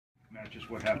Matt, just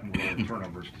what happened with the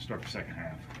turnovers to start the second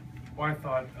half? Well, I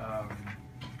thought,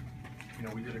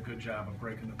 we did a good job of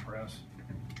breaking the press,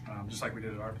 just like we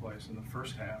did at our place in the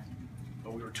first half.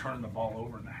 But we were turning the ball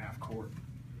over in the half court,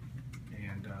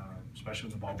 and especially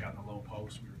when the ball got in the low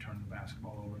post, we were turning the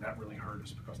basketball over. That really hurt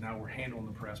us because now we're handling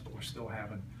the press, but we're still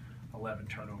having 11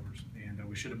 turnovers, and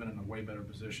we should have been in a way better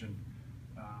position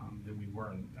than we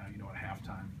were, at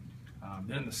halftime.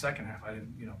 Then in the second half,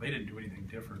 they didn't do anything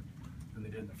different than they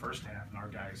did in the first half, and our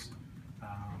guys,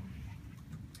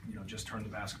 just turned the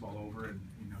basketball over and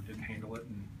didn't handle it,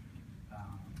 and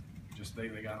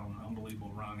they got on an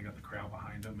unbelievable run. They got the crowd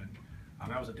behind them, and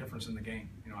that was a difference in the game.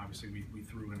 Obviously we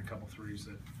threw in a couple threes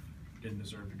that didn't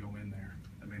deserve to go in there.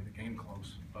 That made the game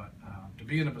close, but to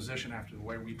be in a position after the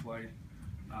way we played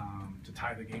to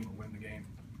tie the game or win the game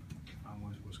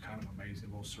was kind of amazing,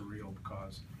 a little surreal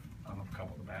because of a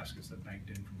couple of the baskets that banked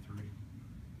in from three.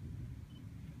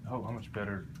 How much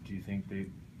better do you think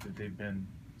that they've been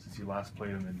since you last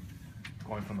played them, and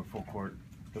going from the full court,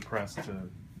 the press to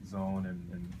zone,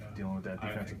 and dealing with that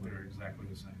defensively? I think they're exactly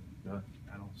the same. Yeah.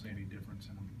 I don't see any difference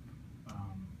in them.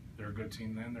 They're a good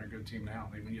team then, they're a good team now.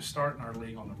 When you start in our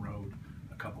league on the road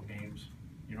a couple games,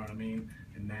 you know what I mean?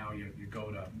 And now you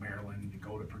go to Maryland, you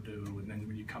go to Purdue, and then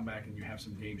when you come back and you have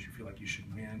some games you feel like you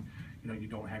should win, you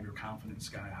don't have your confidence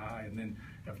sky high, and then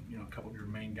if, a couple of your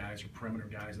main guys or perimeter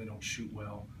guys, they don't shoot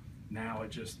well. Now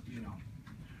it just,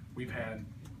 we've had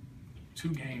 2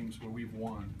 games where we've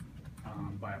won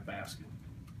by a basket,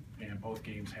 and both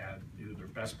games had either their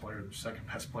best player or their second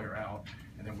best player out,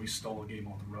 and then we stole a game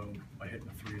on the road by hitting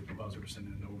a 3 at the buzzer to send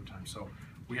it into overtime. So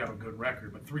we have a good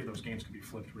record, but 3 of those games could be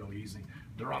flipped real easy.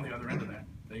 They're on the other end of that.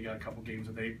 They got a couple games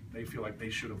that they feel like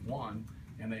they should have won,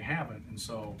 and they haven't. And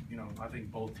so, I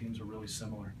think both teams are really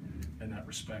similar in that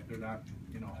respect. They're not,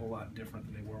 a whole lot different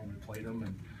than they were when we played them.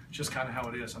 And it's just kind of how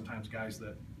it is. Sometimes guys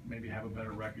that maybe have a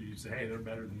better record, you say, hey, they're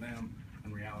better than them.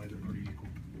 In reality, they're pretty equal.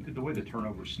 Did the way the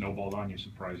turnovers snowballed on you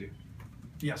surprise you?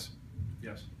 Yes.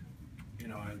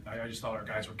 I just thought our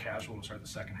guys were casual to start the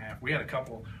second half. We had a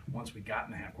couple, once we got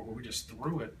in the half court, where we just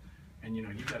threw it, and you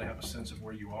got to have a sense of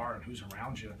where you are and who's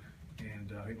around you.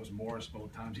 And I think it was Morris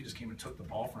both times. He just came and took the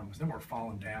ball from us. Then we're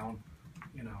falling down,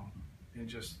 and it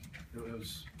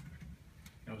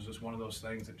was just one of those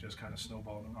things that just kind of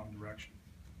snowballed in the wrong direction.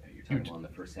 Yeah, you're talking about in the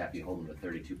first half, you hold them to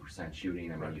 32%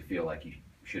 shooting. I mean, you feel like you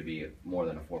should be more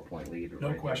than a 4-point lead.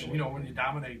 No question. When you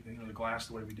dominate the glass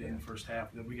the way we did in the first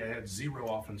half, then we had 0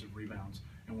 offensive rebounds,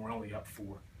 and we're only up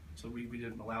 4. So we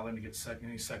didn't allow them to get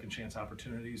any second chance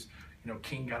opportunities.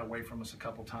 King got away from us a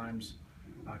couple times,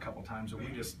 and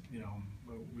we just,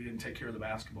 we didn't take care of the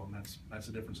basketball, and that's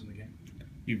the difference in the game.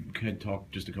 You had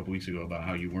talked just a couple weeks ago about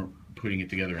how you weren't putting it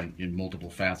together in multiple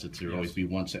facets. There would always be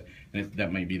one set, and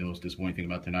that might be the most disappointing thing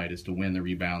about tonight is to win the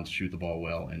rebounds, shoot the ball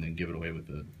well, and then give it away with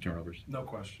the turnovers. No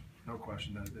question.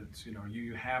 It's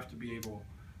you have to be able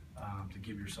to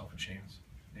give yourself a chance,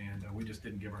 and we just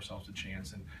didn't give ourselves a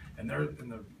chance. And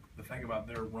the thing about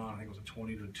their run, I think it was a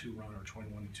 20-2 run or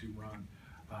 21-2 run.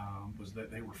 Was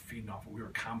that they were feeding off it. We were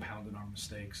compounding our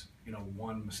mistakes.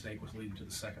 One mistake was leading to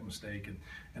the second mistake,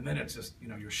 and then it's just,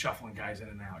 you're shuffling guys in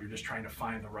and out. You're just trying to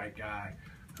find the right guy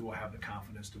who will have the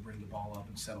confidence to bring the ball up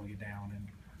and settle you down, and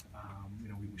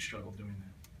we struggled doing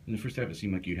that. In the first half, it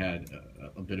seemed like you had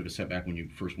a bit of a setback when you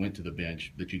first went to the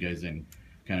bench that you guys then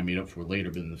kind of made up for later,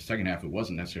 but in the second half, it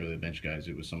wasn't necessarily the bench guys.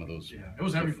 It was some of those. Yeah, it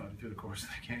was everybody through the course of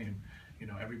the game.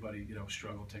 Everybody,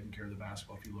 struggled taking care of the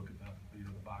basketball. If you look at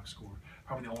the box score,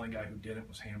 probably the only guy who didn't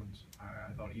was Hammonds.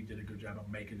 I thought he did a good job of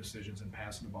making decisions and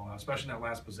passing the ball out, especially in that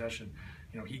last possession.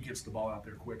 He gets the ball out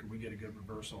there quick, and we get a good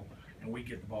reversal, and we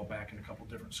get the ball back in a couple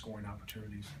different scoring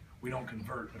opportunities. We don't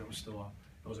convert, but it was still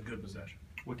a good possession.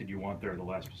 What did you want there the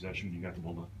last possession when you got the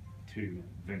ball to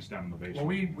Vince down in the basement? Well,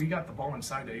 we got the ball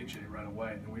inside to AJ right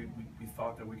away, and we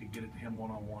thought that we could get it to him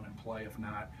one-on-one and play. If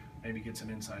not, maybe get some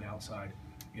inside-outside.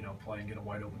 Play and get a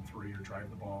wide open 3 or drive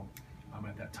the ball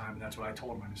at that time. And that's what I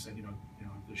told him. I just said,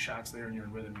 if the shot's there and you're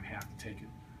in rhythm, you have to take it.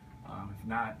 If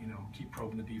not, keep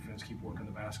probing the defense, keep working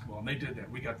the basketball. And they did that.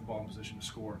 We got the ball in position to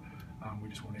score. We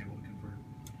just weren't able to convert.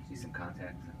 See some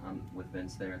contact with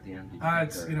Vince there at the end?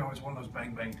 It's one of those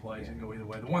bang-bang plays. It can go either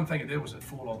way. The one thing it did was it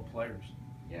fooled all the players.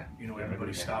 Yeah.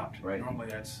 Everybody stopped. Right. Normally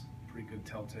that's a pretty good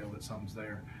telltale that something's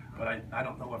there. But I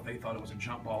don't know if they thought it was a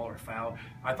jump ball or a foul.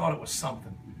 I thought it was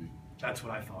something. That's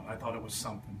what I thought. I thought it was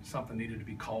something. Something needed to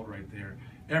be called right there.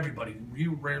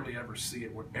 You rarely ever see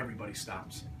it where everybody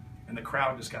stops. And the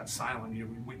crowd just got silent.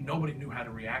 Nobody knew how to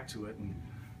react to it. And,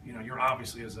 you're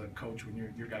obviously, as a coach, when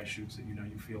your guy shoots it,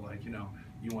 you feel like,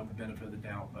 you want the benefit of the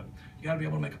doubt. But you got to be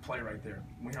able to make a play right there.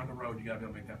 When you're on the road, you got to be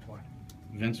able to make that play.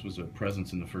 Vince was a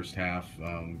presence in the first half.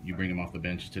 You bring him off the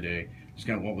bench today. Just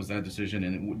kind of what was that decision?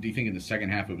 And do you think in the second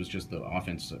half it was just the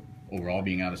offense overall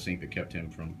being out of sync that kept him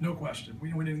from? No question. We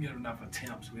didn't get enough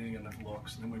attempts. We didn't get enough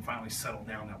looks. And then we finally settled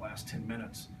down that last 10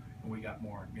 minutes, and we got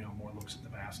more looks at the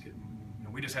basket. And,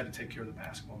 we just had to take care of the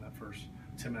basketball in that first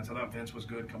 10 minutes. I thought Vince was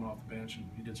good coming off the bench, and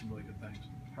he did some really good things.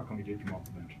 How come he did come off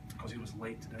the bench? Because he was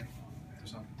late today or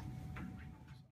something.